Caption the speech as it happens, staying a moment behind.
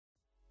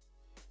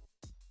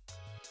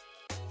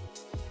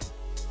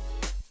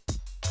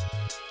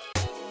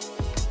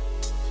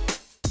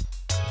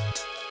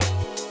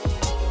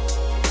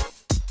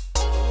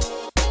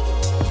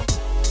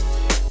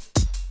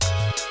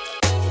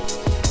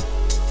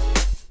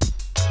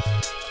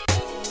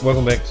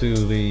Welcome back to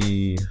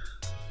the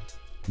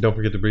Don't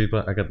Forget to Breathe.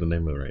 I got the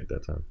name of it right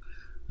that time.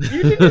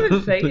 You didn't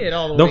even say it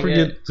all the Don't way.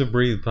 Forget yet. to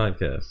Breathe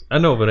podcast. I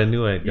know, but I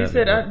knew I got You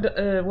said, it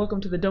right. welcome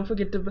to the Don't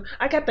Forget to...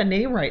 I got the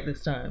name right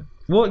this time.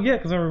 Well, yeah,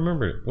 because I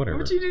remember it. Whatever.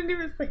 But you didn't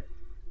even say...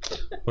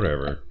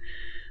 Whatever.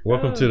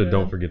 Welcome to the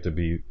Don't Forget to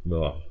Be...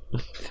 Well.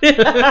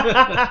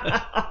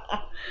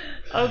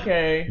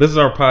 Okay. This is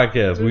our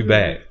podcast. We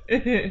back.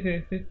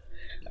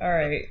 All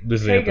right.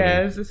 This is hey, Anthony.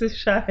 guys. This is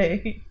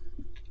Shy.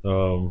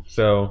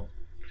 So,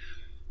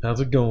 how's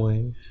it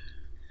going?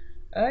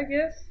 I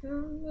guess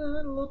I'm a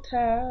little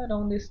tired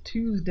on this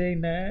Tuesday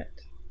night.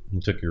 You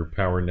took your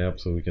power nap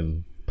so we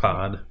can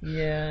pod?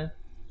 Yeah.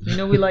 You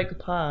know we like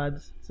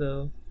pods,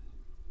 so...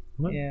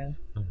 What? Yeah.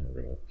 Oh,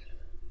 really?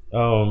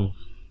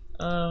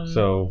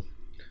 So,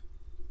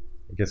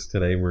 I guess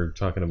today we're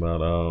talking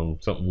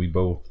about something we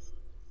both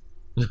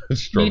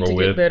struggle need to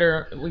with. get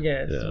better.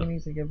 Yes, Yeah. we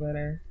need to get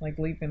better. Like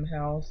leaving the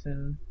house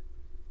and...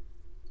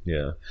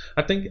 Yeah,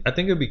 I think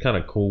it'd be kind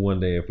of cool one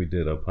day if we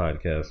did a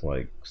podcast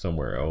like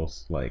somewhere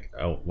else, like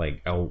out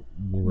when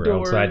we're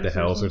outside the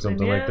house or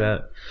something like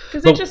that.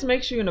 Because it just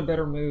makes you in a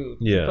better mood.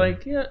 Yeah,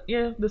 like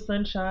the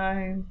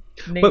sunshine,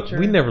 nature. But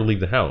we never leave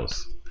the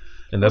house,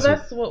 and that's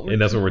what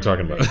we're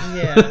talking about.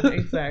 Yeah,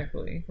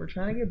 exactly. We're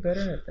trying to get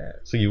better at that.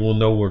 So you will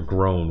know we're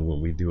grown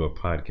when we do a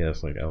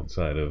podcast like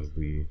outside of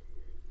the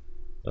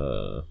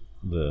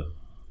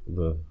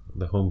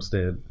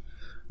homestead.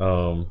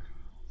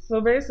 So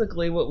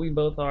basically what we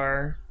both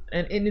are,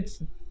 and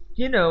it's,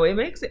 it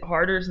makes it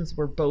harder since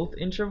we're both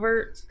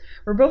introverts.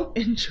 We're both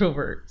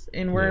introverts,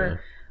 and we're,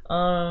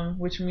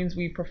 which means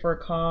we prefer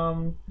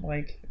calm,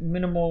 like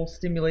minimal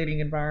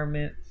stimulating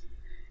environments,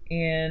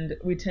 and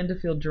we tend to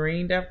feel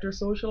drained after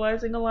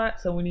socializing a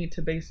lot. So we need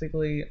to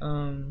basically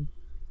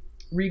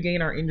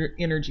regain our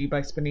energy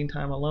by spending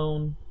time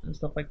alone and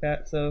stuff like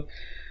that. So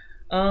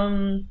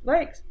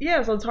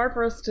so it's hard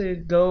for us to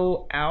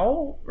go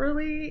out,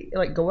 really,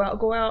 like go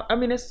out. I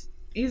mean, it's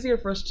easier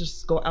for us to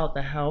just go out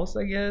the house,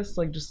 I guess,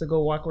 like just to go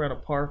walk around a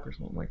park or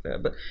something like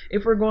that. But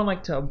if we're going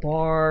like to a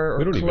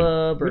bar or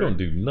club, we don't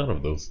do none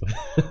of those things.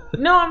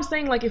 No, I'm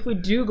saying like if we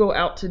do go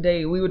out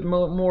today, we would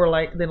more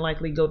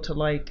likely go to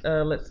like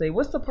let's say,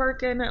 what's the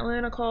park in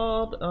Atlanta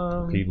called?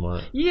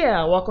 Piedmont.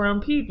 Yeah, walk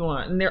around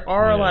Piedmont, and there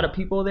are a lot of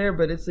people there,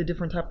 but it's a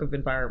different type of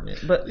environment.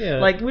 But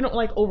like we don't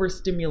like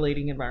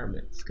overstimulating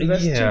environments because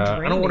that's too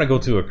draining. I don't want to go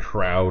to a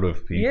crowd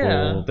of people.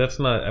 Yeah. That's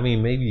not. I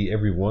mean, maybe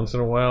every once in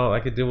a while I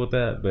could deal with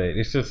that,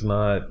 but it's just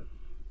not.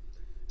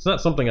 It's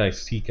not something I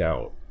seek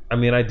out. I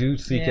mean, I do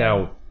seek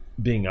out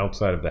being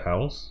outside of the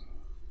house.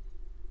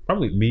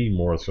 Probably me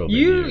more so than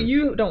you.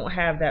 You don't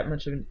have that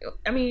much of an...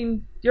 I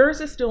mean, yours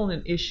is still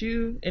an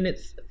issue, and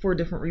it's for a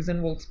different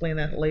reason. We'll explain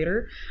that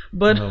later.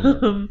 But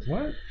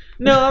what?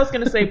 No, I was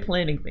gonna say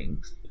planning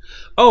things.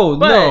 Oh,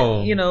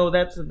 but, no.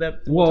 That's.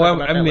 Well,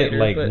 I meant later,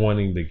 like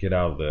wanting to get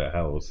out of the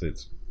house.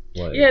 It's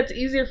like... Yeah, it's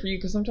easier for you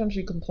because sometimes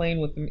you complain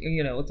with them.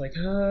 It's like,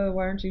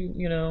 why aren't you?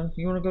 You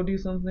want to go do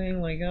something?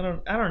 Like I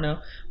don't know.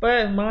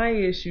 But my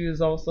issue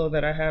is also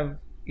that I have.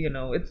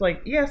 It's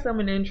like, yes, I'm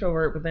an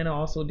introvert, but then I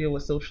also deal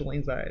with social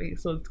anxiety.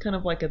 So it's kind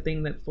of like a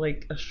thing that's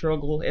like a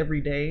struggle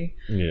every day.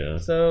 Yeah.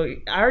 So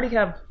I already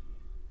have,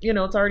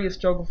 it's already a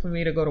struggle for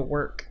me to go to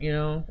work,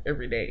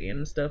 every day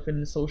and stuff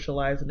and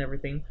socialize and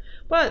everything.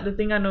 But the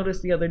thing I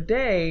noticed the other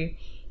day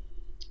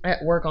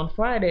at work on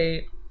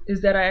Friday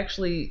is that I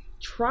actually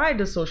tried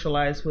to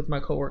socialize with my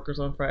coworkers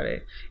on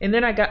Friday. And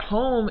then I got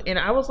home and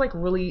I was like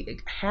really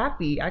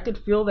happy. I could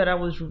feel that I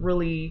was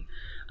really...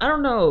 I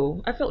don't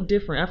know. I felt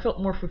different. I felt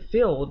more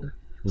fulfilled.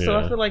 Yeah. So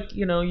I feel like,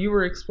 you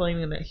were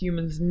explaining that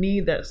humans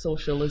need that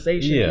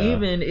socialization,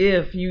 even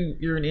if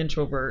you're an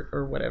introvert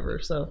or whatever.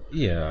 So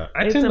yeah,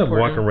 I tend to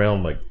walk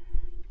around like,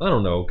 I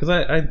don't know, because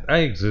I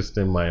exist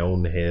in my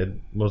own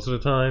head most of the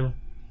time.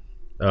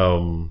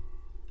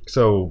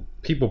 So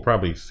people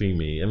probably see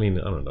me. I mean,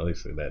 I don't know. They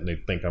say that and they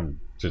think I'm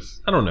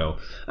just, I don't know.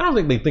 I don't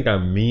think they think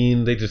I'm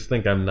mean. They just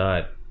think I'm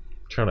not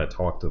trying to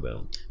talk to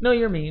them. No,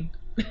 you're mean.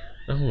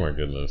 Oh my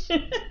goodness.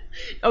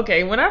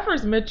 Okay, when I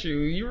first met you,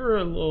 you were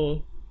a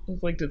little... I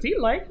was like, does he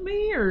like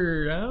me?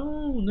 Or I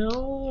don't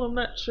know. I'm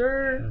not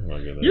sure. Oh my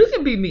goodness. You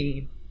can be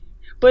mean.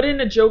 But in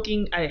a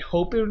joking, I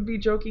hope it would be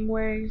joking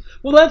way.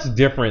 Well, that's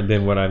different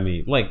than what I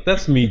mean. Like,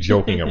 that's me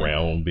joking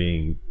around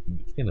being,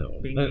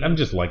 I'm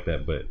just like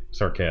that, but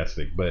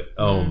sarcastic. But,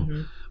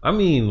 I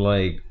mean,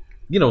 like,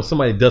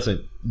 somebody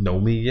doesn't know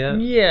me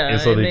yet. Yeah.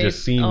 And so they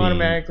just see me.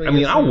 I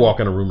mean, I'll walk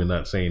in a room and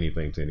not say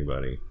anything to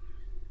anybody.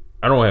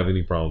 I don't have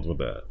any problems with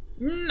that.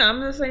 I'm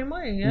the same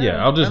way.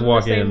 Yeah, I'll just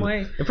walk in.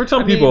 And for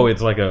some people,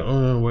 it's like why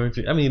aren't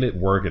you? I mean, at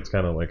work, it's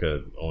kind of like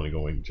a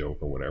ongoing joke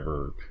or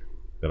whatever.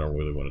 That I don't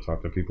really want to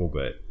talk to people,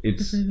 but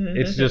it's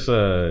just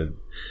I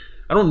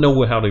don't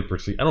know how they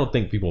perceive. I don't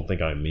think people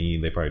think I'm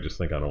mean. They probably just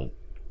think I don't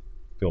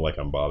feel like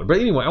I'm bothered. But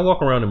anyway, I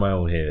walk around in my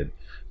own head,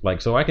 like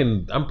so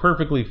I'm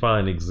perfectly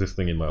fine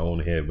existing in my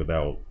own head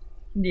without.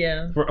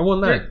 Yeah.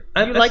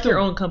 You like your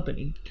own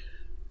company.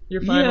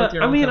 You're fine with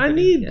your own company. I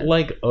need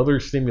like other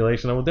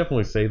stimulation. I would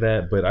definitely say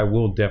that, but I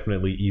will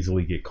definitely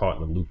easily get caught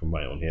in a loop in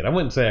my own head. I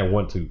wouldn't say I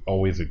want to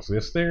always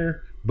exist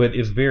there, but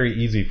it's very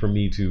easy for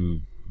me to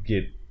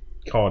get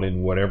caught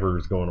in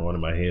whatever's going on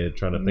in my head,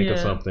 trying to think of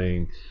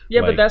something.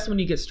 Yeah, but that's when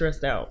you get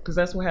stressed out, because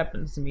that's what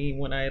happens to me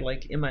when I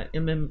like am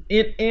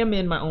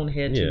in my own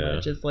head too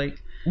much. It's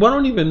like, well, I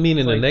don't even mean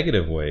in a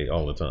negative way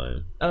all the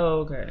time.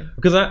 Oh, okay.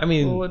 Because I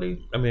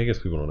guess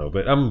people don't know,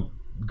 but I'm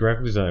a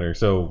graphic designer,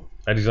 so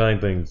I design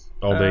things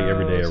all day,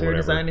 every day, or whatever. You're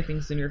designing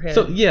things in your head.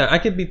 So yeah, I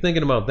could be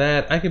thinking about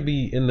that. I could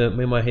be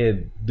in my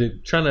head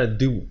trying to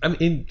do. I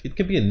mean, it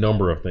could be a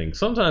number of things.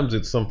 Sometimes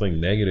it's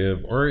something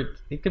negative, or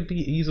it could be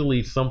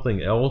easily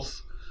something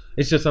else.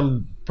 It's just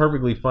I'm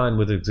perfectly fine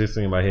with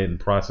existing in my head and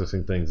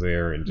processing things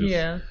there, and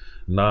just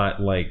not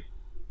like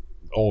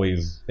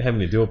always having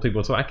to deal with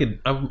people. So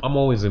I'm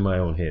always in my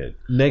own head,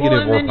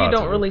 negative or positive. You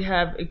don't really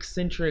have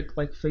eccentric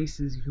like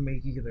faces you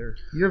make either.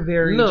 You're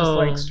very just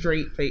like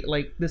straight face,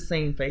 like the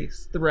same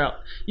face throughout.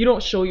 You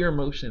don't show your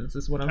emotions,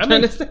 is what I'm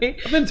trying to say.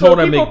 I've been told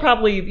people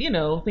probably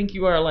think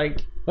you are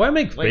like. Well, I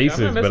make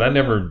faces, but I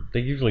never.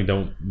 They usually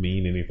don't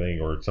mean anything,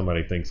 or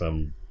somebody thinks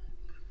I'm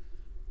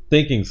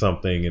thinking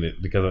something,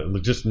 and because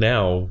just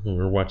now when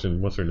we were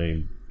watching what's her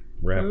name.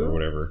 Rap or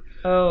whatever.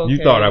 Oh, okay.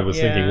 You thought I was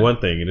thinking one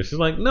thing, and it's just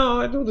like,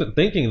 no, I wasn't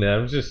thinking that. I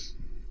was just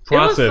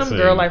processing. There was some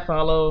girl I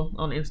follow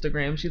on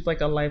Instagram. She's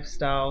like a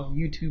lifestyle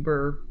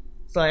YouTuber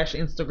 /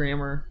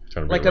 Instagrammer,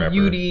 like a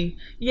beauty.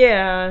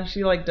 Yeah,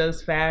 she like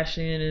does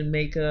fashion and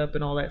makeup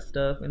and all that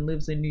stuff, and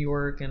lives in New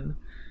York. And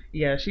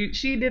yeah,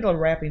 she did a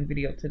rapping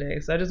video today,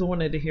 so I just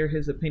wanted to hear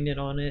his opinion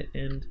on it.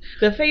 And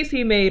the face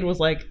he made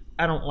was like,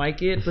 I don't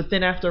like it, but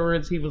then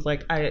afterwards he was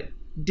like, I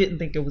didn't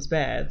think it was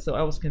bad, so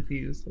I was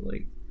confused.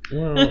 Like.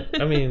 Well,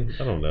 I mean,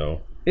 I don't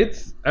know.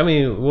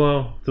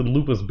 To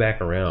loop us back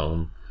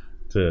around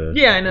to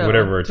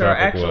whatever our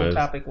actual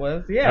topic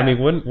was. Yeah. I mean,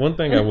 one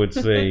thing I would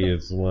say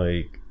is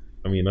like,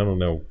 I mean, I don't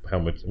know how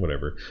much,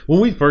 whatever. When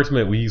we first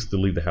met, we used to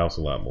leave the house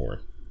a lot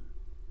more.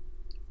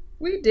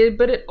 We did,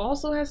 but it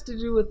also has to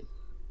do with,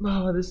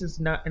 this is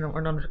not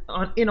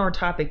in our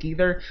topic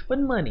either, but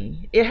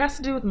money. It has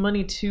to do with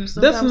money too.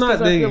 Sometimes, that's not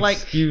the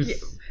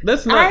excuse.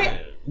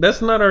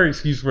 That's not our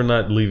excuse for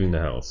not leaving the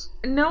house.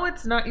 No,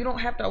 it's not. You don't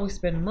have to always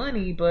spend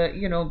money, but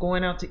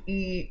going out to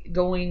eat,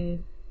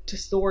 going to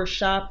stores,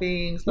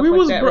 shopping, stuff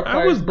like that.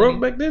 I was broke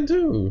back then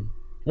too.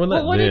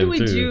 Well, what did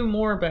we do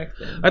more back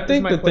then? I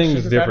think the thing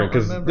is different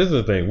because this is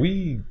the thing.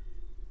 We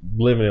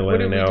live in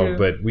Atlanta now,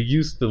 but we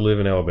used to live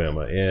in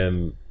Alabama,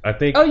 and I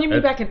think. Oh, you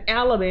mean back in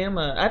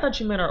Alabama? I thought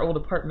you meant our old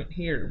apartment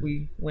here.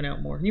 We went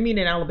out more. You mean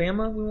in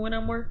Alabama? We went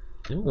out more.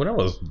 When I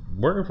was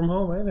working from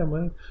home, I had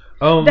money.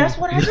 That's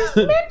what I just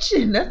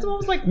mentioned. That's what I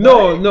was like.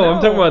 No, I'm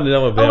talking about in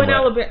Alabama. Oh, in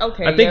Alabama.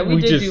 Okay, I think we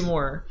did do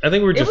more. I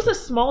think it was a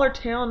smaller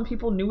town.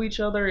 People knew each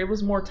other. It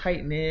was more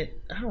tight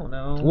knit. I don't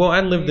know. Well, I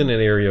lived in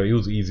an area. It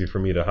was easy for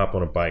me to hop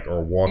on a bike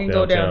or walk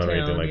downtown or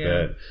anything like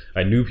that.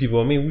 I knew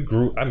people. I mean,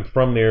 I'm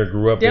from there.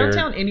 Grew up downtown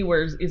there. Downtown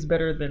anywhere is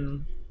better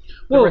than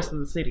the rest of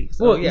the city.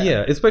 So,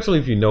 yeah, especially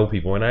if you know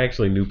people. And I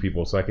actually knew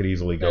people, so I could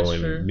easily go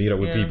and meet up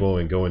with people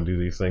and go and do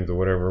these things or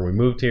whatever. We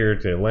moved here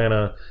to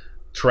Atlanta.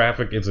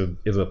 Traffic is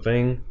a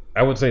thing.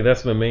 I would say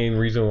that's the main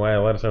reason why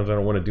a lot of times I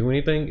don't want to do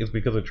anything is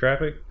because of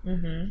traffic.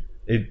 Mm-hmm.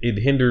 It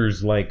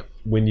hinders like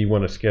when you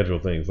want to schedule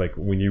things, like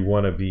when you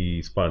want to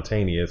be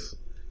spontaneous.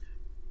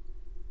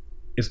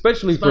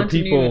 Especially for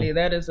people,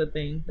 that is a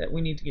thing that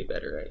we need to get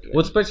better at. Yeah.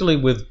 Well, especially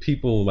with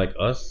people like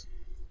us.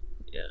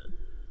 Yeah.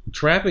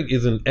 Traffic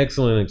is an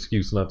excellent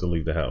excuse not to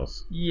leave the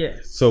house.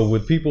 Yes. So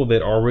with people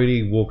that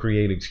already will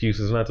create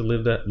excuses not to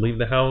leave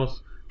the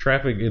house.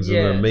 Traffic is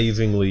an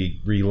amazingly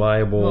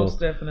reliable,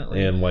 most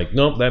definitely, and like,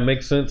 nope, that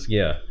makes sense.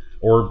 Yeah,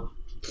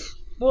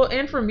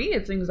 and for me,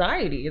 it's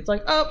anxiety. It's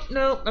like, oh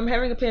no, I'm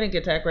having a panic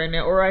attack right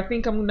now, or I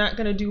think I'm not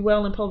going to do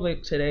well in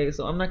public today,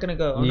 so I'm not going to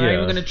go. I'm not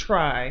even going to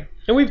try.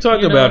 And we've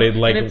talked about it,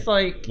 like, and it's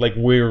like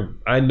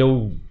I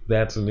know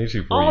that's an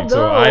issue for you,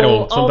 so I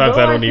don't. Sometimes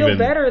I don't even. I feel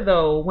better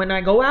though when I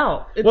go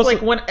out.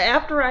 It's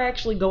after I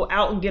actually go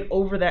out and get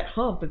over that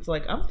hump, it's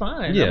like I'm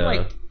fine.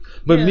 Yeah,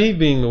 me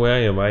being the way I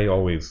am, I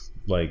always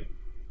like.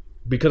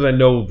 Because I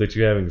know that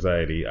you have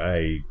anxiety,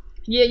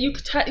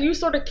 you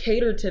sort of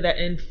cater to that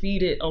and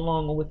feed it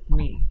along with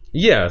me.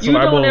 Yeah, so you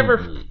don't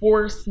ever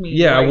force me.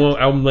 Yeah, I won't.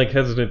 I'm like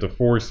hesitant to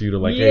force you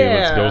to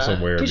hey, let's go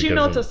somewhere. Because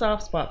it's a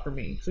soft spot for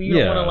me, so you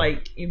don't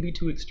want to be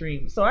too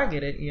extreme. So I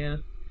get it. Yeah.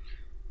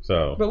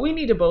 So. But we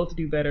need to both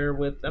do better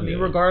with. I mean,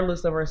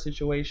 regardless of our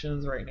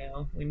situations right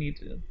now, we need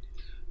to.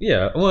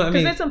 Yeah, well,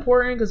 because it's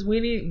important because we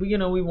need.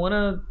 We want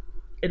to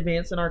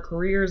advance in our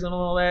careers and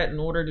all that. In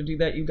order to do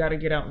that, you got to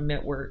get out and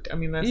network. I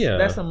mean,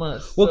 that's a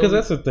must. Well, because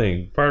that's the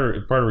thing. Part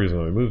of the reason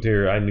when we moved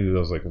here, I knew that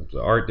was like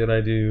the art that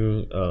I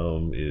do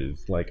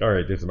is like, all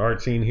right, there's an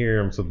art scene here.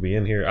 I'm supposed to be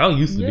in here. I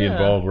used to be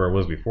involved where I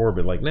was before,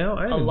 but like now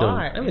I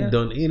haven't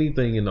done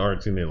anything in the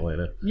art scene in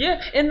Atlanta.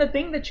 Yeah, and the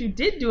thing that you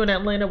did do in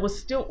Atlanta was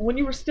still when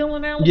you were still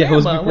in Alabama. Yeah, it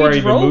was before I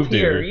even moved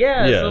here.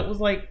 Yeah, so it was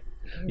like.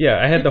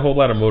 Yeah, I had the whole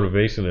lot of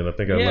motivation, and I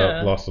think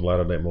I lost a lot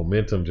of that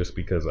momentum just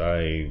because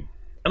I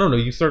I don't know.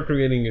 You start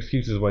creating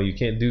excuses why you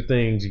can't do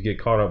things. You get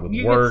caught up with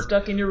you work. Get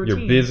stuck in your routine.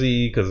 You're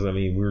busy because I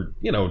mean we're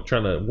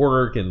trying to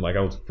work and like I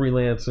was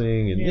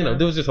freelancing and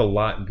there was just a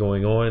lot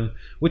going on,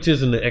 which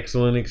is an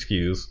excellent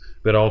excuse,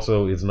 but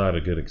also is not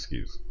a good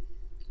excuse.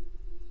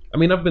 I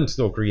mean, I've been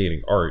still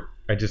creating art.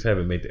 I just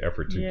haven't made the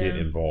effort to get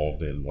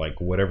involved in like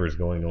whatever's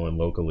going on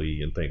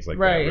locally and things like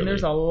that. Right, and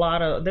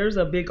there's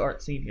a big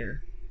art scene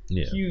here.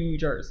 Yeah.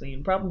 Huge art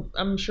scene. Probably,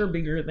 I'm sure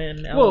bigger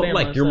than Alabama. Well,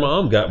 like your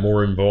mom got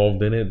more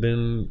involved in it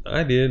than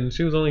I did, and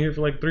she was only here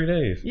for like 3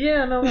 days.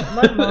 Yeah, no,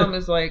 my mom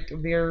is like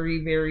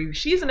very, very.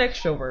 She's an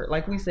extrovert.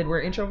 Like we said,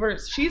 we're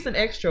introverts. She's an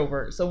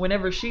extrovert. So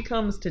whenever she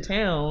comes to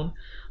town,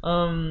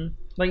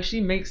 like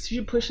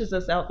she pushes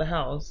us out the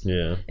house.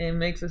 Yeah. And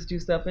makes us do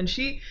stuff. And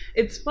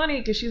it's funny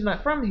because she's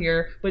not from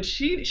here, but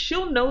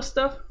she'll know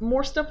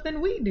more stuff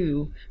than we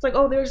do. It's like,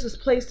 oh, there's this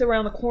place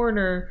around the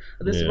corner,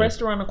 this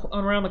restaurant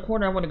around the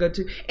corner I want to go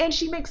to, and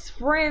she makes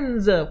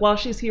friends while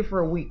she's here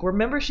for a week.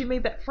 Remember, she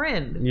made that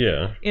friend.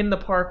 Yeah. In the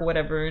park or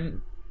whatever, and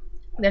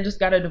then just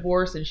got a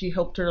divorce, and she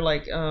helped her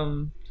like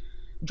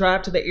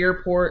drive to the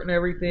airport and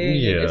everything.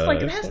 Yeah, and it's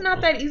like that's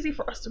not that easy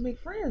for us to make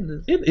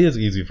friends. It is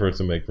easy for us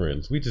to make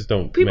friends. We just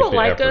don't. People make the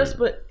like effort. us,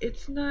 but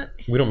it's not.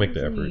 We don't make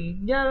the effort.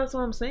 Yeah, that's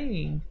what I'm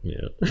saying.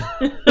 Yeah.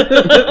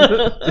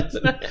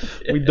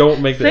 We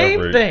don't make the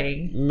effort. Same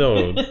thing.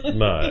 No, it's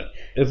not.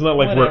 It's not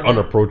like we're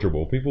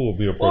unapproachable. People will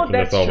be approaching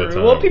us all the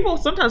time. Well, people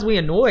sometimes we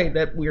annoyed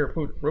that we're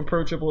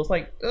approachable. It's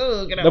like,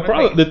 oh, get out of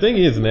my face. The thing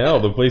is now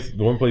the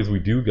one place we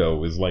do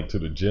go is like to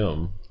the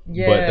gym.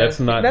 Yeah, but that's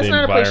not the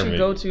environment. a place you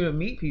go to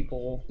meet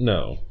people.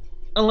 No,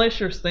 unless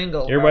you're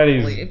single.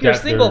 If you're a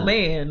single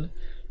man,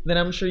 then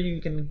I'm sure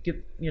you can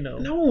get.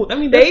 No, I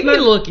mean they be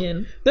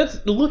looking.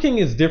 Looking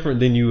is different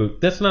than you.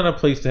 That's not a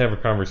place to have a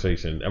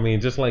conversation. I mean,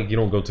 just like you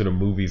don't go to the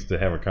movies to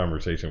have a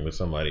conversation with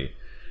somebody.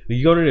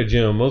 You go to the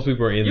gym. Most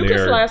people are in there. You can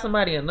slide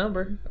somebody a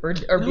number, or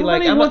be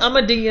like, I'm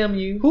a DM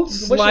you.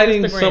 Who's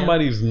sliding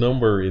somebody's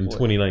number in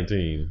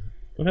 2019?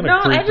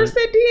 No, I just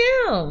said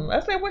DM. I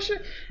said, what's your...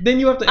 Then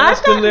you have to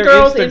ask them their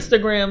girls'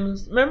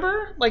 Instagrams,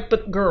 remember? Like,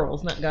 but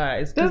girls, not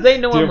guys. Because they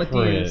know different. I'm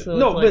with you. So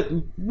no, but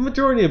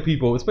majority of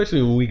people,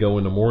 especially when we go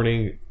in the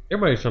morning,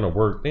 everybody's trying to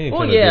work. They ain't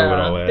trying to deal with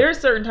all that. There's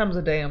certain times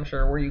of day, I'm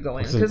sure, where you go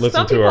in. Because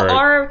some people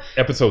are...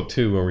 Episode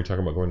 2 when we talk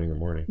about going in the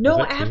morning.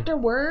 No, after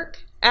work.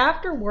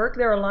 After work,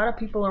 there are a lot of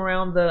people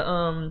around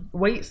the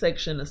weight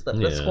section and stuff,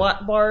 the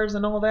squat bars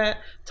and all that,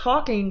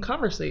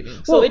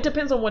 conversating. So it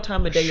depends on what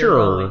time of day you're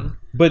going.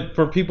 But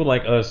for people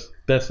like us,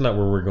 that's not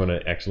where we're going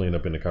to actually end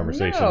up in the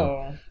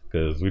conversation.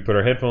 Because we put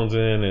our headphones in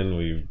and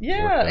we...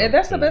 Yeah, and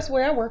that's the best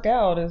way I work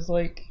out is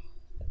like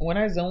when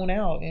I zone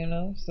out,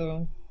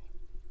 so...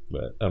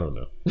 But I don't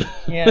know.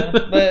 Yeah,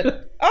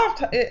 but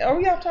are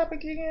we off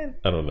topic again?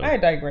 I don't know. I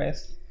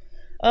digress.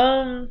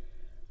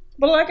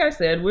 But like I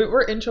said,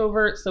 we're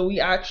introverts, so we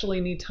actually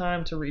need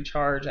time to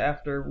recharge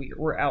after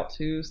we're out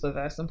too. So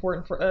that's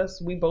important for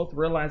us. We both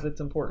realize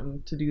it's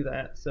important to do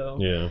that.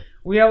 So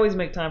we always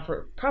make time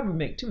probably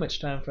make too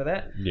much time for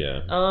that.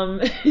 Yeah.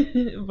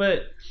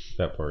 But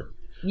that part.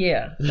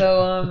 Yeah.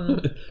 So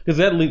because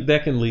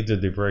that can lead to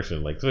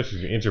depression. Like especially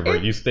if you're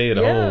introvert, you stay at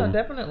home. Yeah,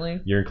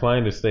 definitely. You're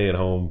inclined to stay at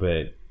home,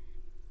 but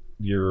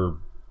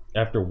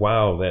after a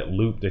while, that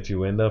loop that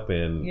you end up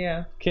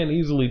in can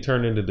easily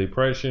turn into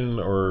depression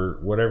or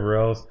whatever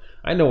else.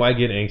 I know I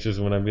get anxious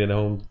when I've been at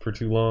home for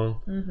too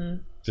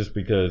long, just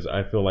because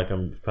I feel like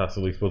I'm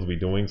constantly supposed to be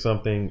doing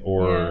something,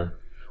 or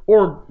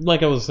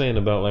like I was saying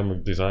about I'm a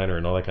designer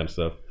and all that kind of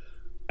stuff.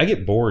 I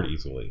get bored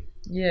easily,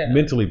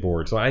 mentally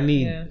bored. So I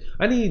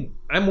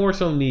more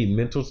so need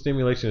mental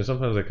stimulation, and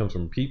sometimes that comes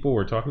from people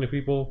or talking to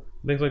people,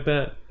 things like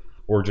that,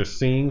 or just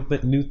seeing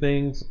new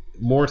things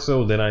more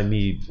so than I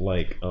need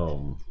like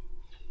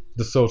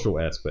the social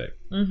aspect.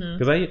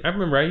 Because I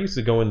remember I used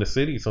to go in the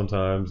city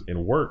sometimes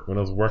and work when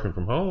I was working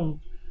from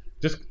home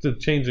just to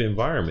change the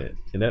environment,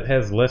 and that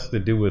has less to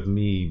do with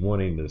me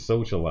wanting to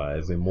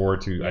socialize and more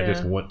to I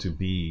just want to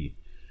be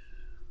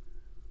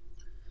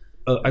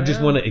I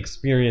just want to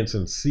experience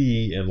and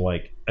see, and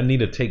like I need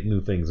to take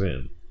new things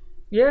in.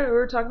 Yeah, we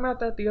were talking about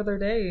that the other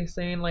day,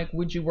 saying like,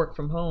 would you work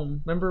from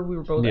home? Remember, we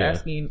were both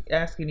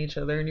asking each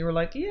other, and you were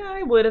like, yeah,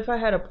 I would if I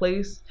had a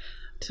place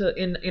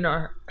in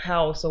our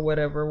house or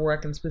whatever where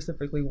I can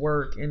specifically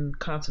work and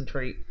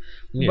concentrate.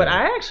 But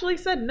I actually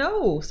said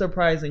no,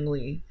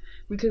 surprisingly,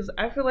 because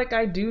I feel like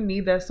I do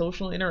need that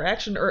social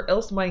interaction, or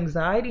else my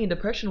anxiety and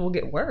depression will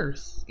get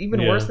worse,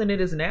 even worse than it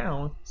is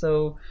now.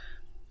 So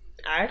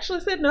I actually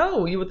said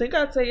no. You would think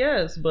I'd say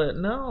yes, but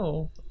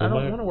no, I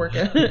don't want to work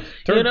at it.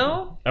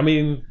 I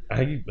mean,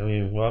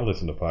 well, I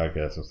listen to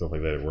podcasts and stuff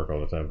like that at work all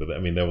the time. But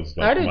that was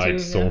like my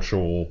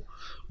social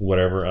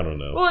whatever. I don't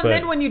know. Well, and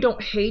then when you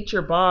don't hate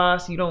your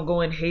boss, you don't go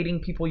in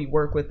hating people you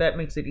work with. That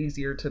makes it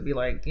easier to be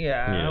like,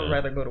 I would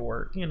rather go to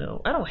work.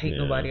 I don't hate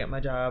nobody at my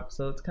job,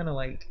 so it's kind of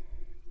like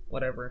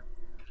whatever.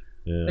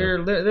 Yeah.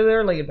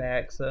 They're laid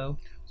back. So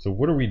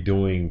what are we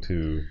doing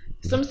to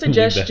some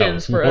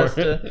suggestions for us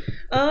to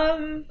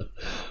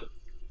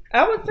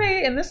I would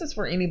say, and this is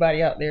for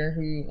anybody out there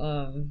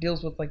who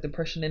deals with like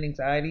depression and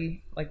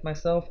anxiety, like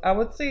myself, I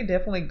would say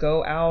definitely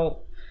go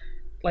out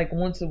like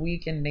once a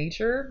week in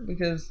nature,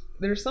 because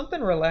there's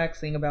something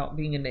relaxing about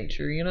being in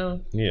nature, you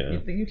know? Yeah.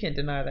 You can't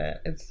deny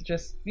that. It's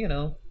just,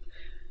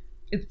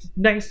 it's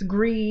nice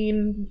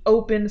green,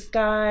 open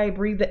sky,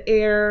 breathe the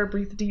air,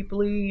 breathe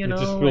deeply, It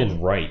just feels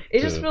right.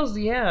 It just feels,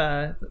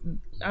 I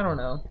don't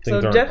know.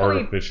 So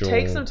definitely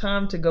take some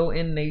time to go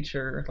in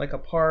nature, like a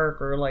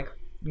park or like,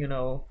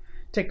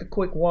 take a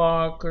quick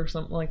walk or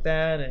something like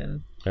that.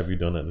 And have you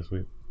done that this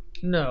week?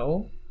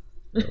 No.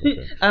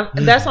 Okay.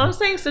 That's what I'm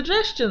saying.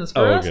 Suggestions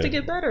for us to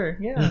get better.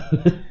 Yeah.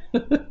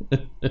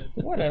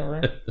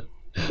 Whatever.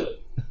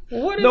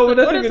 What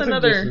is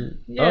another?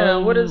 Yeah.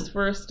 What is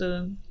for us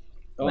to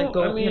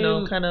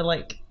go? Kind of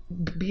like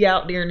be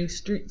out there in these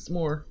streets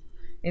more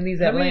in these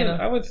Atlanta.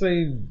 I would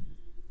say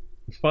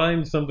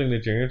find something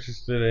that you're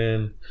interested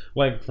in.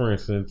 Like for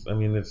instance,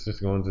 it's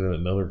just going to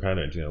another kind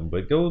of gym,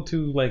 but go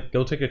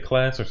take a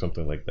class or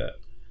something like that.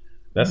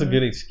 That's a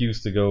good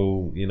excuse to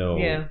go.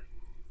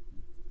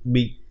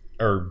 Meet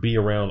or be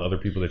around other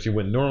people that you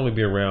wouldn't normally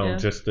be around,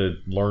 just to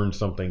learn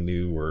something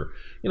new, or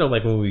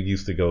like when we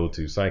used to go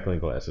to cycling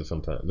classes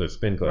sometimes, the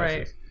spin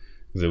classes,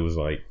 because it was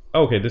like,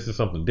 okay, this is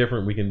something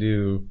different we can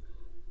do,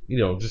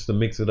 just to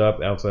mix it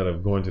up outside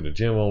of going to the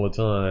gym all the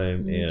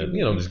time, and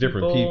there's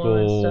different people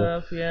and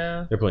stuff,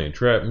 they're playing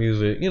trap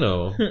music,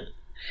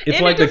 It's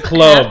and like a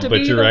club,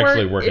 but you're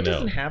actually working out. It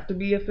doesn't have to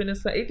be a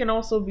fitness. It can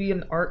also be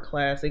an art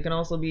class. It can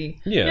also be,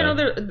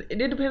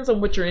 it depends on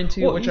what you're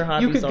into, what your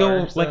hobbies are. You could go,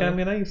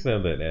 I used to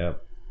have that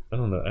app. I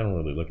don't know. I don't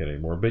really look at it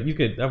anymore. But you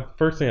could.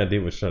 First thing I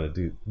did was try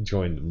to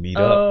join the meetup.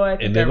 Oh, I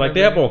think and then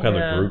they have all kind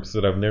of groups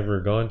that I've never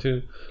gone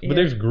to. But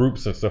there's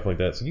groups and stuff like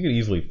that, so you can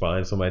easily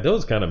find somebody.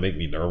 Those kind of make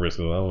me nervous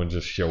because I don't want to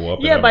just show up.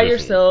 By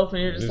yourself,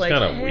 and you're just like,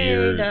 hey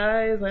weird.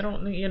 Guys, I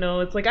don't.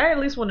 It's like I at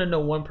least want to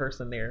know one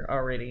person there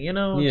already.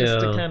 Just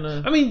to kind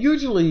of.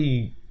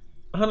 Usually,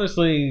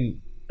 honestly.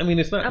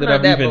 It's not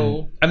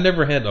I've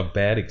never had a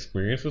bad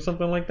experience with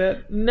something like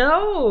that.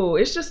 No,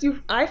 it's just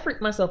I freak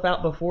myself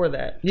out before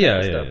that.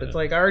 Stuff. It's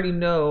like I already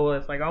know.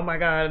 It's like, oh my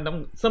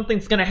god,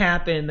 something's gonna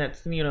happen.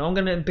 That's I'm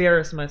gonna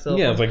embarrass myself.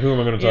 Yeah, it's like, who am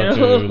I gonna talk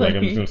to? Like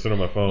I'm just gonna sit on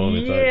my phone.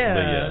 And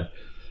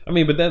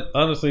talk. But that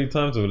honestly,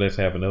 times when that's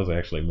happened, that was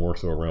actually more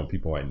so around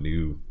people I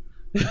knew,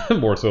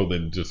 more so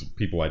than just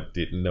people I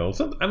didn't know.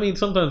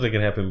 Sometimes it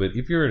can happen, but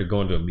if you're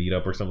going to a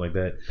meetup or something like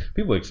that,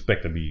 people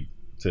expect to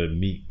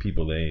meet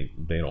people they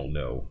don't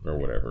know or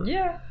whatever.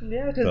 Yeah,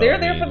 because they're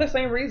there for the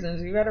same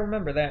reasons. You got to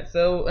remember that.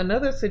 So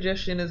another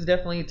suggestion is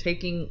definitely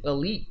taking a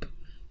leap,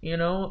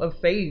 of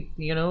faith,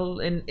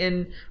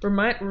 and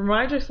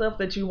remind yourself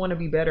that you want to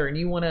be better and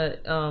you want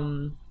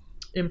to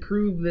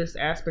improve this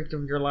aspect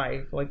of your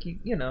life. Like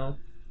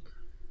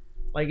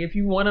like if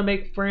you want to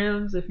make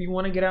friends, if you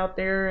want to get out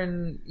there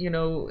and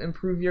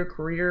improve your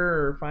career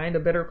or find a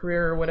better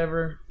career or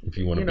whatever, if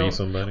you want to be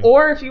somebody,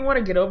 or if you want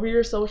to get over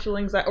your social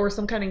anxiety or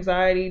some kind of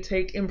anxiety,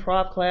 take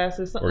improv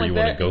classes, something like that.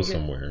 Or you want to go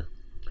somewhere.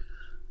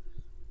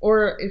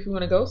 Or if you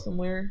want to go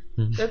somewhere,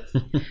 that's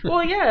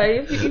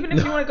even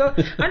if you want to go,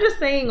 I'm just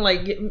saying,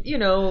 like,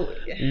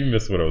 You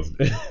missed what I was.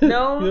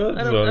 No,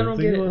 I don't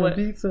get it. What?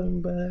 Be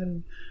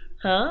somebody.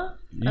 Huh?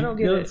 I don't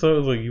get it. So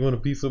it's like, you want to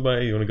be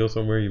somebody, you want to go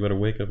somewhere, you better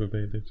wake up and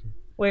pay attention.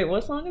 Wait,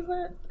 what song is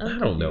that? I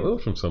don't know. It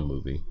was from some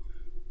movie.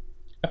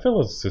 I feel it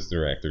was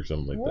Sister Act or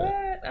something like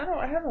that.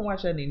 I haven't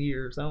watched that in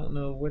years. I don't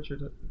know what you're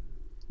talking.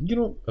 You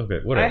don't? Okay,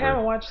 whatever. I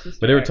haven't watched this.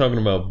 But they were talking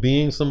about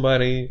being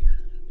somebody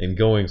and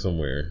going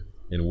somewhere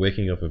and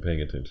waking up and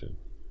paying attention.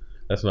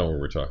 That's not what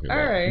we're talking about.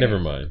 All right. Never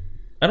mind.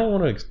 I don't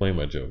want to explain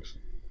my jokes.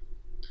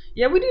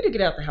 Yeah, we need to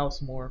get out the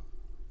house more.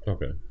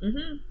 Okay.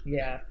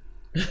 Yeah.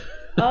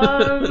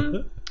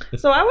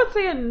 So I would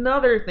say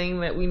another thing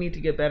that we need to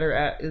get better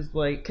at is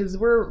like, because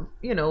we're,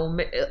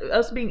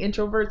 us being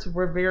introverts,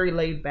 we're very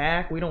laid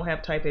back. We don't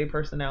have type A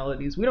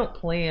personalities. We don't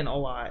plan a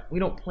lot. We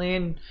don't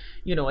plan,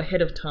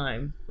 ahead of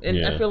time.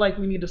 And I feel like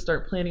we need to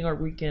start planning our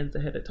weekends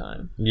ahead of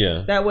time.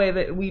 Yeah. That way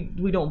that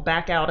we don't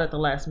back out at the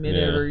last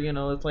minute or,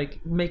 it's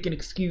like make an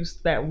excuse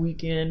that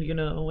weekend,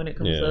 when it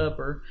comes up.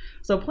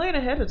 So plan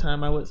ahead of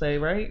time, I would say,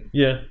 right?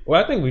 Yeah.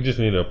 Well, I think we just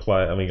need to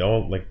apply.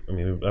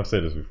 I've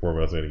said this before,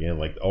 but I'll say it again.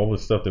 Like all the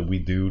stuff that we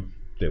do,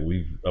 that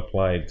we've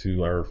applied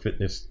to our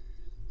fitness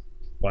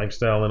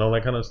lifestyle and all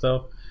that kind of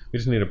stuff, we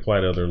just need to apply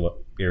to other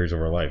areas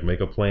of our life. Make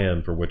a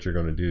plan for what you're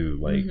going to do.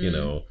 Like,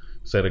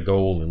 set a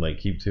goal and like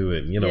keep to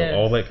it.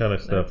 All that kind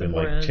of stuff. That's and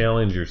important. Like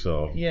challenge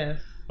yourself.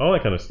 Yes. All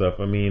that kind of stuff.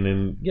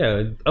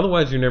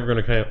 Otherwise you're never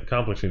going to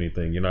accomplish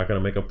anything. You're not going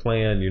to make a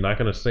plan. You're not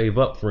going to save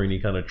up for any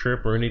kind of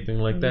trip or anything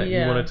like that you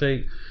want to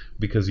take,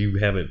 because you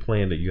haven't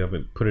planned it. You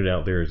haven't put it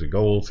out there as a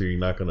goal, so you're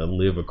not going to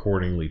live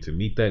accordingly to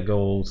meet that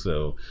goal.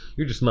 So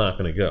you're just not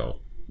going to go.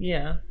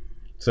 Yeah.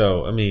 So,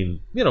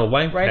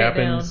 life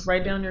happens.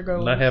 Write down your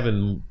goals. Not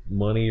having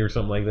money or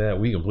something like that,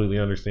 we completely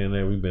understand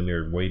that. We've been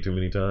there way too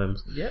many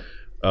times. Yep.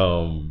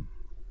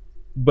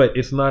 But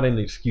it's not an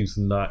excuse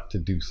not to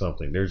do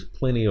something. There's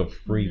plenty of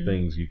free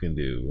things you can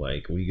do.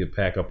 Like we could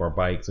pack up our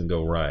bikes and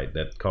go ride.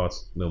 That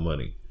costs no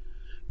money.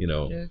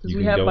 because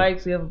we have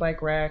bikes, we have a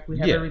bike rack, we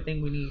have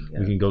everything we need.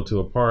 We can go to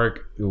a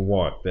park and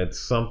walk. That's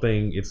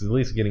something. It's at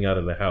least getting out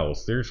of the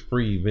house. There's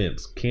free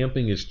events.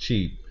 Camping is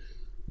cheap,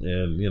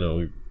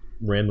 and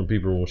random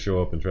people will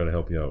show up and try to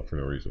help you out for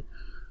no reason.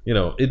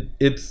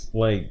 It's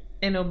like,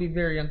 and it'll be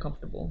very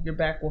uncomfortable. Your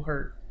back will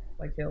hurt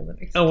like hell the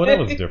next day. Oh, well, that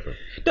was different.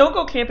 Don't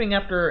go camping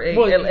after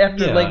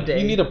leg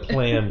day. You need to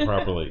plan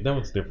properly. That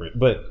was different,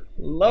 but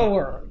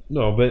lower.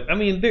 No, but I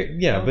mean,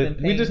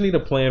 but we just need to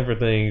plan for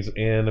things,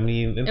 and I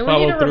mean, and follow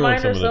we need to through remind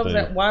on some ourselves of the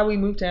things. that why we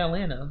moved to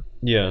Atlanta.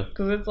 Yeah,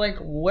 because it's like,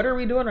 what are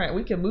we doing right?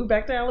 We can move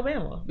back to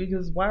Alabama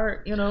because why?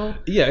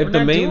 Yeah, if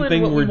the main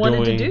thing we're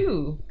wanted doing to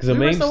do, because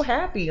we were so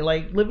happy,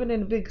 like living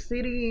in a big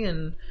city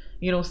and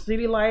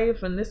city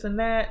life and this and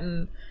that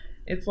and.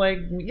 It's like,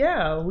 we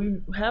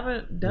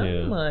haven't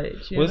done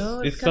much.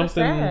 It's kind of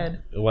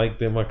sad. Like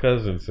that my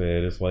cousin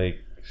said. It's like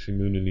she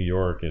moved to New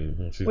York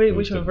and she's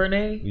which one,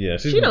 Vernay? Yeah,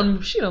 she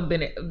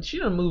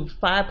done moved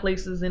 5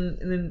 places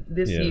in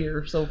this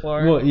year so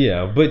far. Well,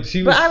 yeah, but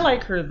I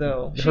like her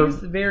though. She's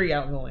very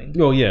outgoing.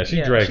 Oh yeah,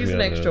 she dragged me. She's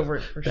an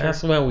extrovert for sure.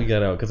 That's why we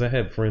got out, because I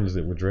had friends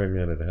that would drag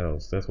me out of the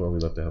house. That's why we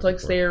left the house. It's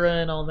like Sarah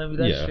and all them.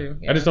 That's true.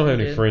 Yeah, I just don't have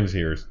any friends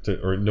here,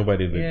 or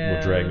nobody that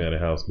will drag me out of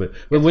the house. But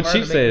what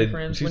she said,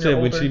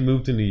 when she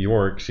moved to New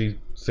York, she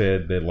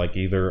said that like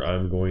either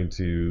I'm going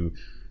to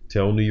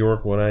tell New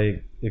York what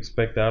I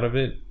expect out of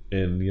it,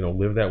 and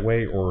live that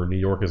way, or New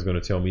York is going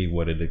to tell me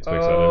what it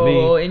expects out of me.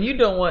 Oh, and you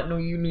don't want New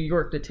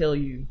York to tell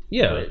you.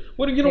 Yeah,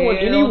 you don't want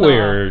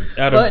anywhere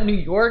out of. But New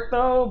York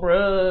though,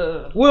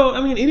 bruh. Well,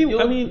 I mean,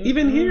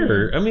 even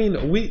here,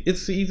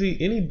 it's easy.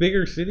 Any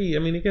bigger city,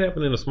 it could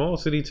happen in a small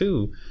city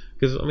too.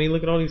 Because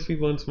look at all these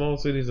people in small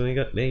cities, and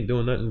they ain't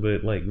doing nothing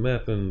but like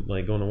meth and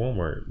like going to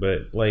Walmart.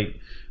 But like,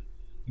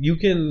 you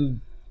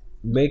can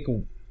make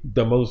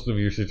the most of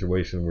your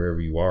situation wherever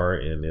you are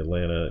in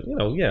Atlanta.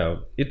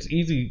 It's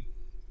easy.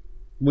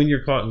 When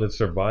you're caught in the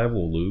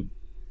survival loop,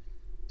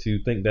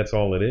 to think that's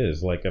all it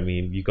is. Like,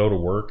 you go to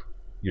work,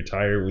 you're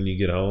tired when you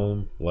get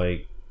home,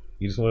 like,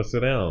 you just want to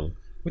sit down,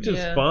 which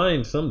is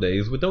fine some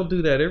days, but don't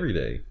do that every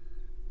day.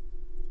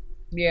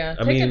 Yeah,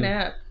 take a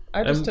nap.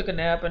 I just took a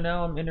nap and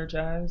now I'm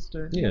energized.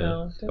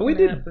 We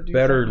did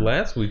better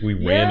last week. We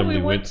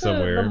randomly went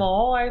somewhere. To the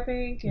mall, I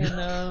think,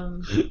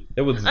 and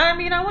it was. I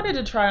wanted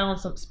to try on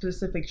some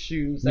specific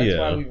shoes. That's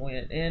why we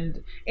went.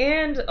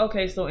 And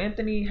okay, so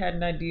Anthony had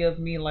an idea of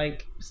me,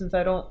 like, since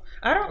I don't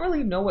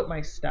really know what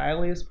my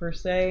style is per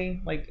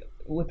se, like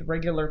with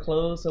regular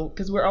clothes. So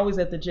because we're always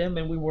at the gym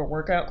and we wear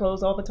workout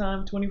clothes all the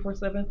time,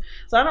 24/7.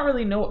 So I don't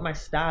really know what my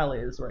style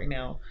is right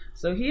now.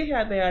 So he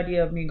had the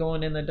idea of me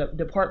going in the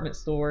department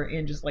store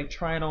and just like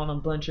trying on a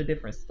bunch of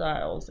different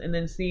styles and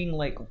then seeing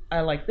like,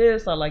 I like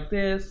this, and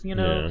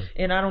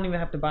I don't even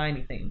have to buy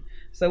anything.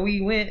 So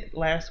we went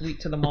last week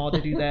to the mall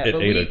to do that. At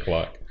 8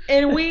 o'clock.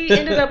 And we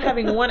ended up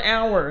having 1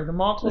 hour. The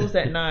mall closed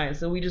at 9,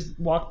 so we just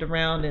walked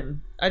around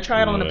and I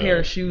tried on a pair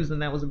of shoes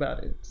and that was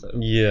about it. So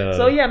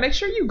make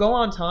sure you go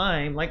on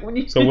time. Like when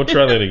you. So we'll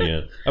try that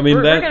again.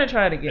 We're gonna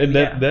try it again.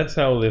 And that's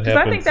how it happens. Because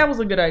I think that was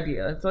a good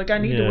idea. It's like I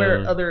need to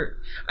wear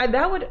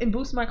that would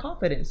boost my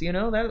confidence.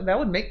 That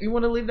would make me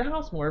want to leave the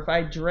house more if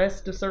I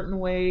dressed a certain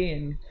way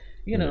and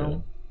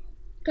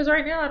Because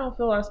right now I don't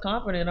feel as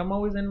confident. I'm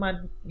always in my,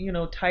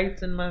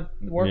 tights and my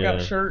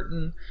workout shirt,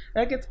 and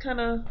that gets kind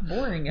of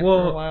boring after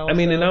a while.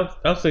 And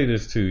I'll say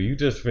this too. You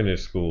just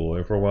finished school,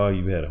 and for a while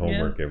you had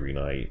homework every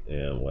night,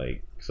 and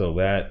so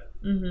that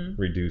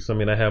reduced.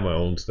 I have my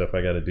own stuff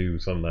I got to do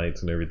some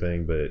nights and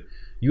everything, but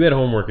you had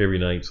homework every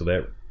night, so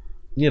that,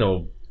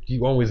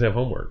 you always have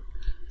homework.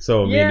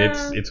 So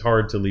it's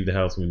hard to leave the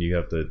house when you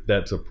have to.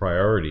 That's a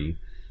priority.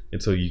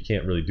 And so you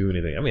can't really do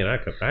anything.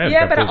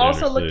 But I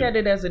also look at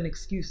it as an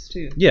excuse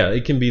too. Yeah,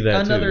 it can be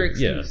that another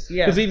excuse.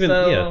 Yeah, because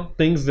even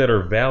things that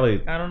are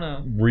valid. I don't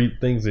know.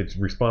 Things that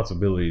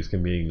responsibilities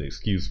can be an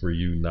excuse for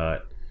you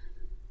not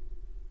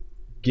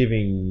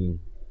giving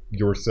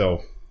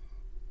yourself,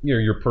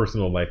 your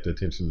personal life the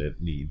attention that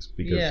it needs.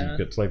 Because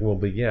it's like,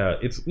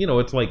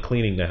 it's like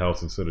cleaning the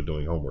house instead of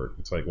doing homework.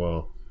 It's like,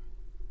 well,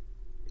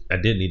 I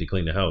did need to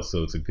clean the house,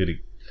 so it's a good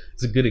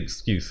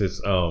excuse.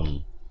 It's I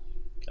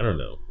don't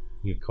know.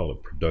 You could call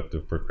it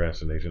productive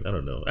procrastination. I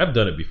don't know. I've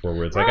done it before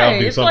where it's like, I'll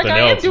do something else.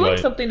 I am doing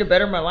something to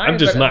better my life. I'm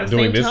just not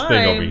doing this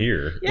thing over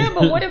here. Yeah,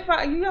 but what if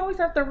you always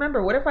have to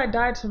remember, what if I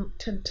die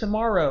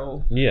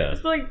tomorrow? Yeah.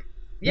 It's like,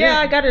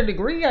 I got a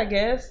degree, I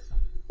guess.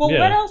 Well,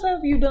 what else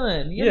have you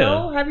done? You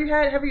know, have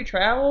you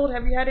traveled?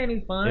 Have you had any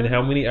fun? And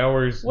how many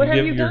hours what you have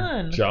give you your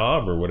done?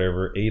 Job or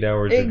whatever, 8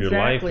 hours of your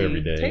life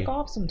every day. Take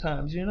off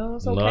sometimes,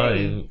 it's okay.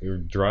 9, you're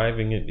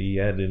driving it,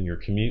 you add in your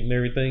commute and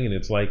everything, and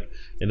it's like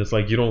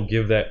you don't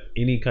give that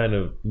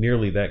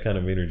nearly that kind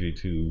of energy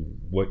to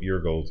what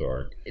your goals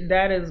are.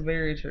 That is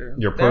very true.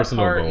 Your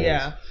personal goals.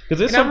 Yeah.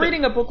 And I'm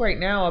reading a book right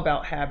now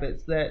about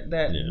habits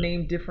that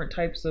name different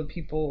types of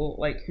people,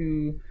 like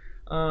who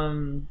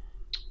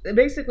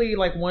basically,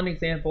 like one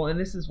example, and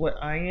this is what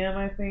I am,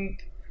 I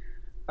think.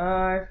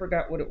 I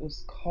forgot what it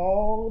was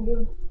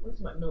called.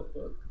 Where's my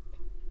notebook?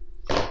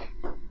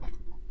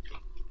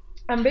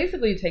 I'm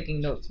basically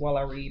taking notes while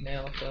I read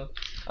now. So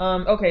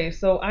Okay,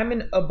 so I'm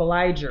an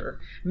obliger,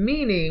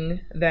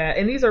 meaning that,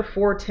 and these are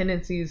 4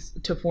 tendencies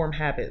to form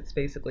habits,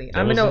 basically.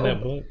 I'm in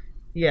that book?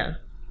 Yeah.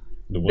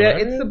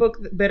 It's the book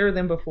Better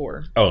Than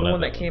Before. Oh, the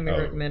one that came and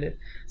recommended.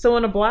 So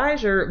an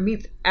obliger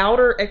meets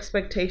outer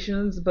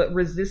expectations but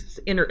resists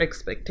inner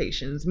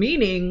expectations,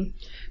 meaning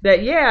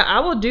that I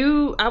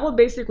will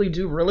basically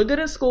do really good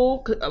in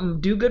school,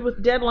 do good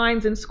with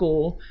deadlines in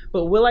school,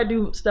 but will I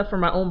do stuff for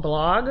my own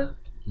blog?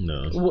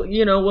 No.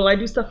 Will I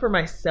do stuff for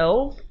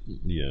myself?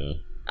 Yeah.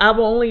 I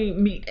will only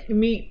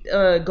meet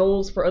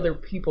goals for other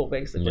people,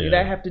 basically,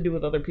 that have to do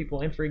with other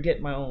people, and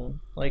forget my own.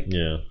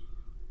 Yeah.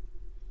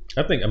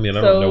 I think, I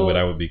don't know what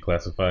I would be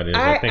classified as.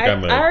 I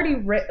already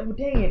read,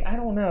 dang it, I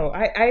don't know.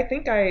 I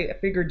think I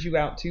figured you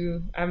out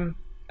too. I'm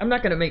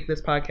not going to make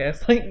this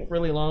podcast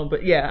really long,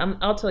 but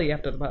I'll tell you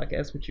after the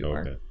podcast what you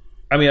are.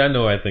 I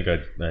know, I think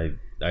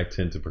I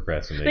tend to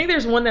procrastinate. I think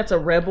there's one that's a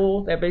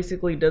rebel that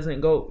basically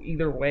doesn't go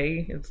either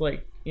way. It's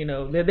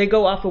they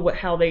go off of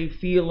how they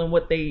feel and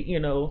what they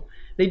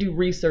do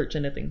research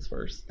into things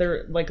first.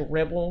 They're like a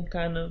rebel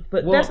kind of,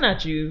 but that's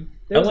not you.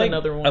 There's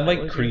another one. I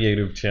like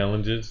creative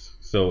challenges.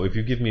 So if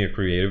you give me a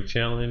creative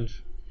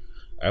challenge,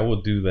 I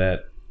will do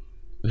that.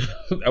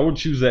 I would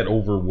choose that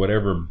over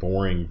whatever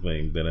boring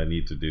thing that I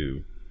need to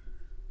do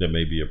that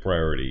may be a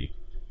priority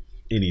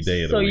any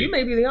day of the week. So you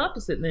may be the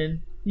opposite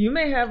then. You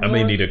may have. I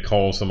may need to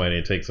call somebody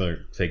and take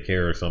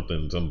care of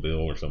something, some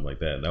bill or something like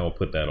that, and I will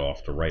put that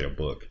off to write a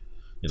book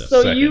in a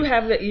second. You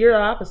have you're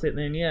opposite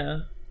then,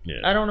 yeah.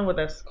 Yeah. I don't know what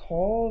that's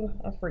called.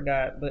 I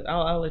forgot, but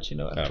I'll let you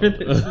know after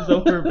this is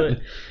over.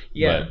 But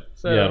I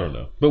don't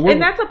know. But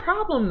and that's a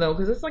problem though,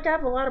 because it's I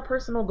have a lot of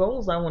personal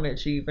goals I want to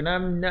achieve, and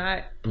I'm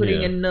not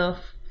putting enough,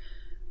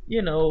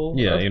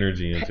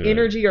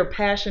 energy or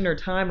passion or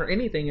time or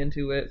anything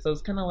into it. So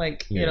it's kind of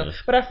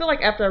But I feel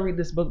like after I read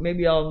this book,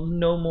 maybe I'll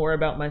know more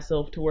about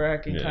myself to where I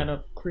can kind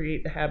of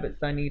create the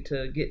habits I need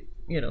to get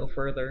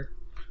further.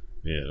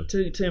 Yeah.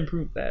 To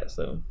improve that.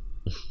 So.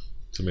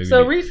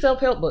 So read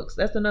self-help books.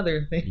 That's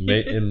another thing.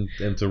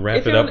 And to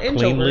wrap it up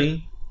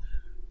cleanly,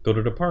 go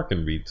to the park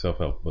and read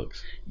self-help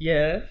books.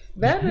 Yes,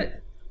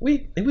 that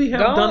we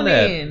have done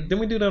that. Didn't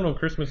we do that on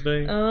Christmas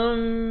Day?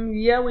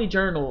 Yeah, we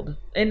journaled,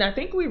 and I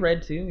think we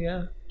read too.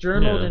 Yeah,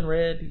 journaled and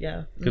read.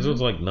 Yeah, because it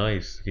was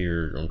nice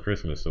here on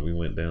Christmas, so we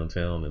went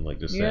downtown and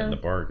just sat in the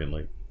park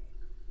and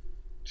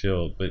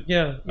chilled. But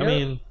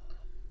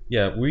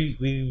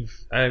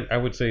I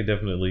would say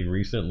definitely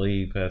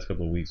recently, past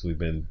couple of weeks, we've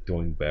been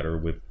doing better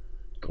with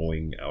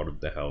going out of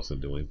the house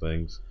and doing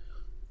things,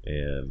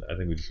 and I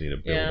think we just need to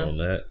build on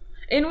that.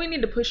 And we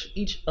need to push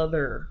each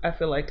other, I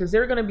feel like, because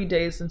there are going to be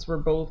days, since we're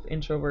both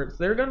introverts,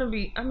 they're going to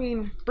be,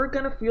 we're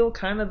going to feel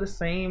kind of the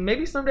same.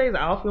 Maybe some days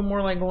I'll feel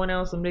more like going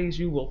out, some days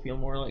you will feel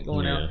more like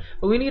going out,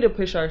 but we need to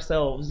push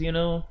ourselves,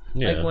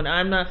 when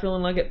I'm not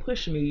feeling like it,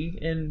 push me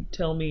and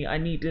tell me I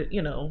need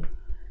to,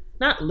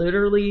 not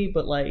literally,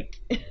 but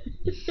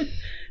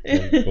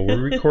But we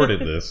recorded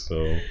this,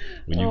 so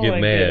when you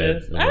get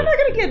mad, I'm not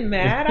gonna get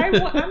mad.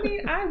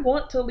 I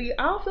want to leave.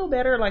 I'll feel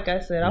better, like I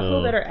said. I'll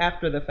feel better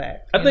after the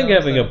fact. I think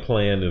having a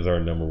plan is our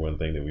number one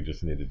thing that we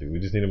just need to do. We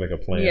just need to make a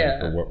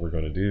plan for what we're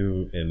gonna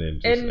do, and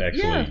then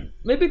actually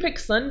maybe pick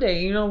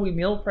Sunday. We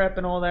meal prep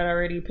and all that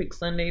already. Pick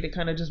Sunday to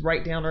kind of just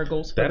write down our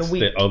goals for the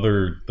week. That's the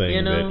other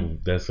thing.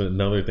 That's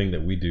another thing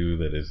that we do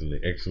that is an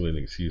excellent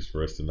excuse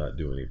for us to not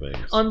do anything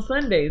on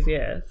Sundays.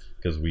 Yes.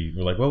 Because we're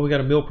like, well, we got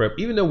to meal prep,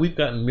 even though we've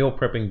gotten meal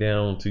prepping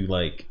down to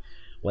like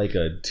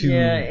a 2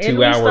 hour process. And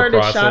we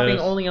started shopping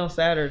only on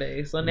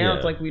Saturday, so now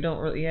it's we don't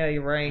really. Yeah,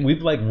 you're right.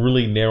 We've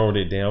really narrowed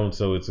it down,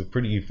 so it's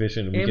pretty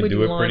efficient. And we can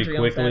do it pretty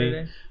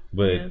quickly,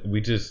 but we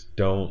just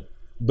don't.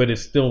 But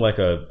it's still I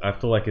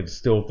feel like it's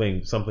still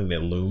something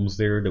that looms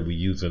there that we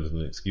use as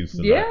an excuse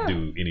to not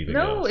do anything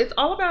else. No, it's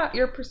all about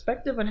your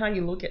perspective and how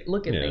you look at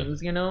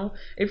things.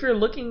 If you're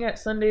looking at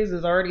Sundays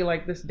as already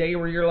this day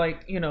where you're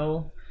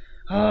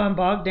I'm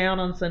bogged down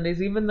on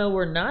Sundays, even though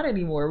we're not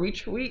anymore.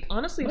 We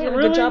honestly did a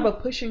good job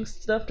of pushing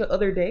stuff to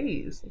other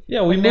days.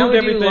 Yeah, we moved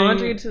everything. Do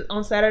laundry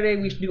on Saturday.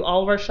 We should do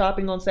all of our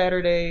shopping on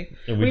Saturday.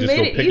 And we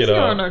made it easier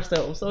on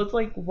ourselves. So it's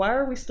why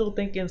are we still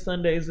thinking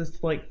Sundays is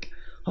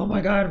oh my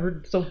God,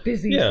 we're so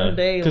busy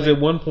Sunday? Because at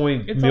one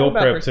point, meal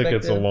prep took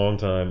us a long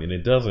time, and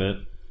it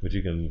doesn't, which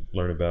you can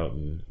learn about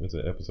in, was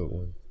it episode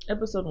 1?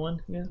 Episode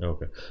 1, yeah.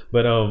 Okay.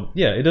 But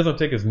it doesn't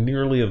take us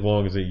nearly as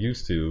long as it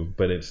used to,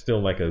 but it's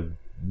still a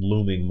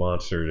looming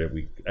monster that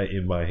we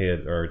in my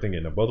head, or I think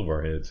in both of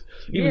our heads,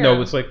 even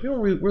though it's we don't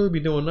really be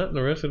doing nothing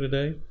the rest of the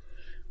day.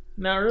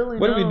 Not really.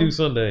 What do we do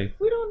Sunday?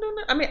 We don't do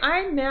nothing.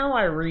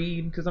 I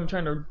read because I'm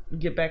trying to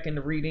get back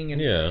into reading,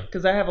 and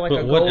because I have a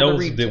goal to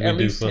read at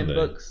least 10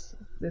 books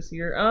this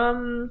year.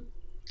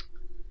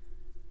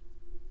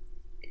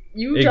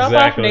 You drop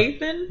off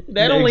Nathan.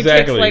 That only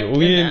takes we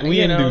didn't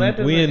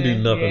do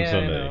nothing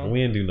Sunday. We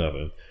didn't do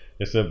nothing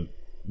except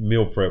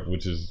meal prep,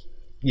 which is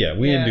Yeah,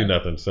 we didn't do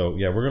nothing. So,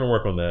 yeah, we're going to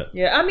work on that.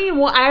 Yeah, I mean,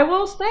 well, I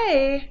will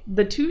say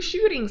the 2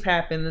 shootings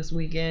happened this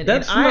weekend.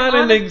 That's not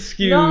an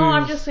excuse. No,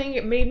 I'm just saying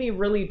it made me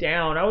really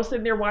down. I was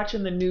sitting there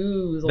watching the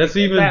news. That's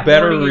even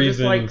better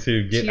reason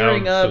to get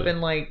tearing out. Up and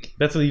like.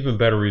 That's an even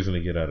better reason to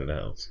get out of the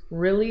house.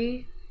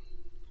 Really?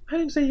 I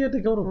didn't say you had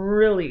to go to.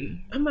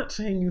 Really? I'm not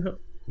saying you have.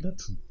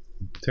 That's a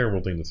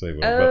terrible thing to say,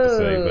 what I'm about to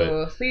say.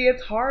 But see,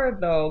 it's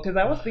hard though, because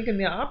I was thinking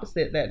the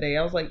opposite that day.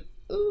 I was like,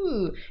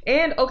 ooh.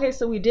 And okay,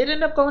 so we did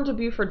end up going to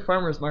Buford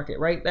Farmers Market,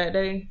 right, that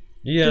day?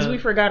 Yeah. Because we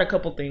forgot a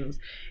couple things.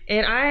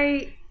 And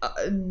I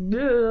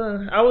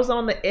was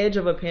on the edge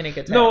of a panic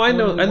attack. No, I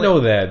know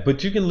that.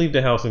 But you can leave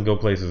the house and go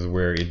places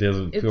where it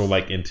doesn't feel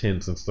like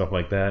intense and stuff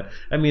like that.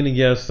 I mean,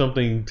 yes,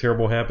 something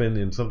terrible happened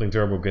and something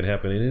terrible could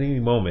happen at any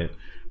moment.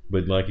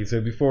 But like you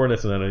said before,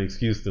 that's not an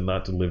excuse to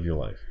not to live your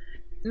life.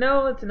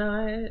 No, it's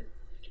not.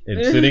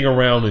 And sitting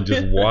around and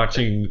just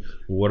watching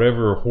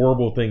whatever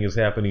horrible thing is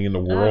happening in the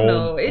world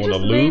on a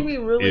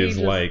loop is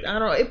like, I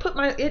don't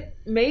know. It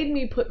made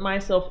me put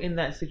myself in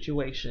that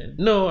situation.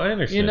 No, I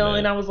understand. You know,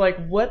 and I was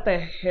like, what the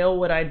hell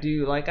would I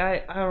do? Like,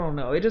 I don't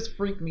know. It just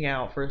freaked me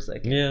out for a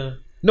second. Yeah.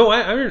 No,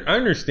 I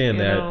understand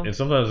that, and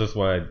sometimes that's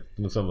why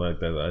with something like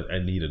that I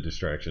need a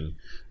distraction.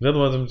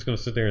 Otherwise, I'm just going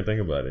to sit there and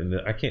think about it,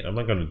 and I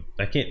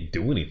can't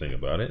do anything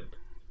about it.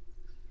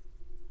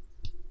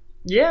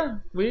 Yeah,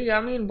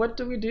 what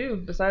do we do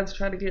besides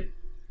try to get?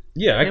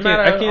 Yeah, I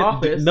can't.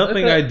 Office.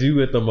 Nothing I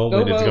do at the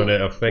moment is going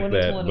to affect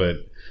that.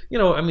 But I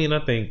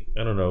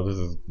don't know. This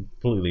is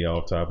completely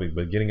off topic,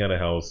 but getting out of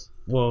the house.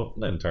 Well,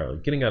 not entirely.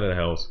 Getting out of the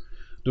house,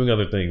 doing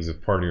other things is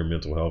part of your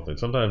mental health, and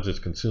sometimes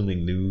just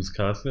consuming news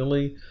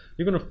constantly,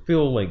 you're going to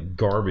feel like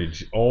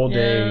garbage all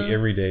day,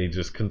 every day,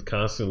 just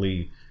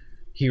constantly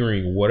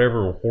hearing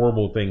whatever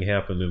horrible thing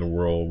happened in the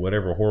world,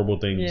 whatever horrible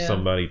thing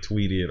somebody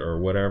tweeted or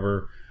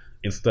whatever.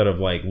 Instead of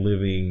like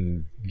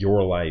living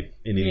your life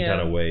in any kind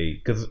of way,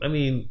 because I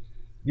mean,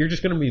 you're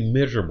just going to be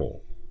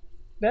miserable.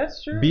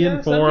 That's true. Be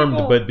informed,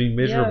 but be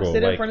miserable. Yeah,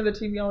 sit in front of the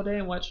TV all day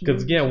and watch.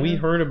 Because we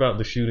heard about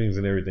the shootings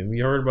and everything. We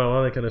heard about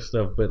all that kind of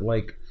stuff. But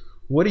like,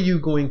 what are you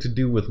going to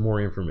do with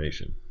more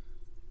information?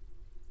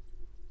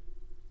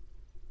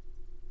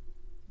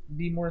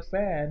 Be more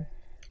sad.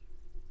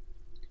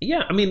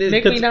 Yeah, I mean,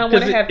 it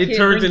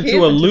turns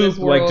into a loop,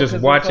 like just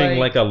watching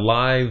like a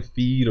live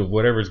feed of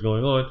whatever's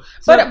going on.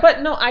 So,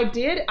 but no,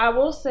 I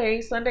will say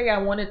Sunday I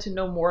wanted to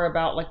know more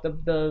about like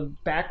the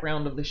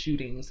background of the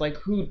shootings, like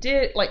who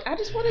did, like I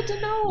just wanted to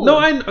know. No,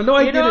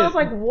 I get it. I was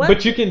like, what?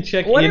 But you can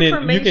check in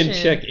and you can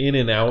check in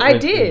and out. I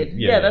did.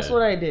 Yeah, that's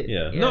what I did.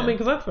 Yeah. No, I mean,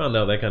 because I found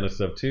out that kind of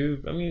stuff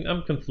too. I mean,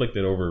 I'm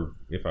conflicted over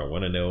if I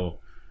want to know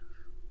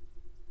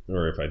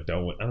or if I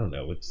don't. I don't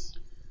know. It's.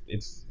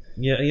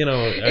 Yeah,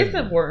 it's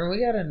important. We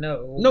gotta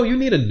know. No, you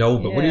need to know,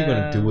 but what are you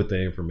gonna do with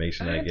the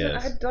information? I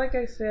guess. Like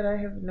I said, I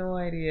have no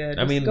idea.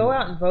 Just go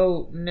out and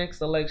vote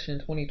next election,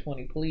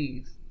 2020,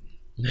 please.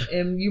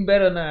 And you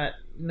better not.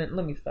 Let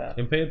me stop.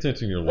 And pay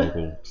attention to your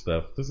local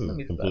stuff. This is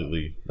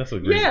completely. That's a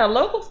great. Yeah,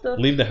 local stuff.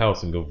 Leave the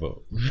house and go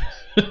vote.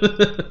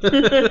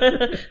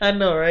 I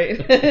know,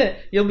 right?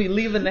 You'll be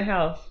leaving the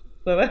house,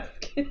 so that's.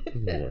 Oh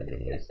my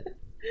goodness.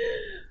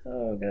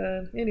 Oh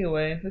god.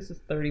 Anyway, this is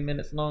 30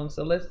 minutes long,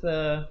 so let's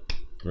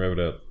wrap it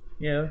up.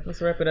 Yeah,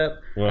 let's wrap it up.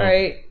 Well, all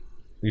right.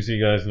 We see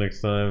you guys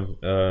next time.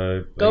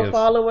 Go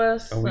follow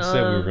us. We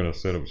said we were going to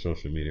set up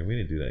social media. We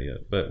didn't do that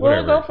yet, but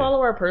whatever. Go follow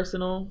our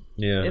personal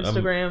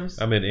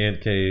Instagrams. I'm at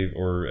Ant Cave,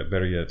 or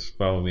better yet,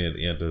 follow me at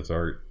Ant Does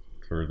Art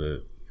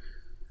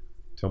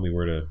tell me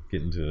where to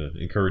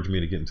encourage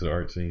me to get into the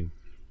art scene.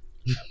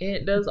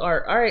 Ant Does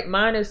Art. All right,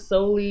 mine is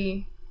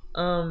solely.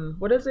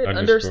 What is it?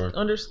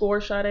 Underscore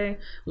Sade.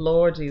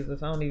 Lord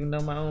Jesus, I don't even know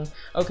my own.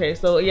 Okay,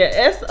 so yeah,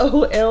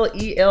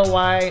 SOLELY_SADE.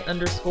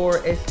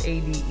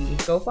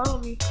 Go follow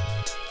me.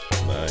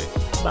 Bye.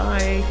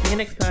 Bye. See you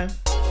next time.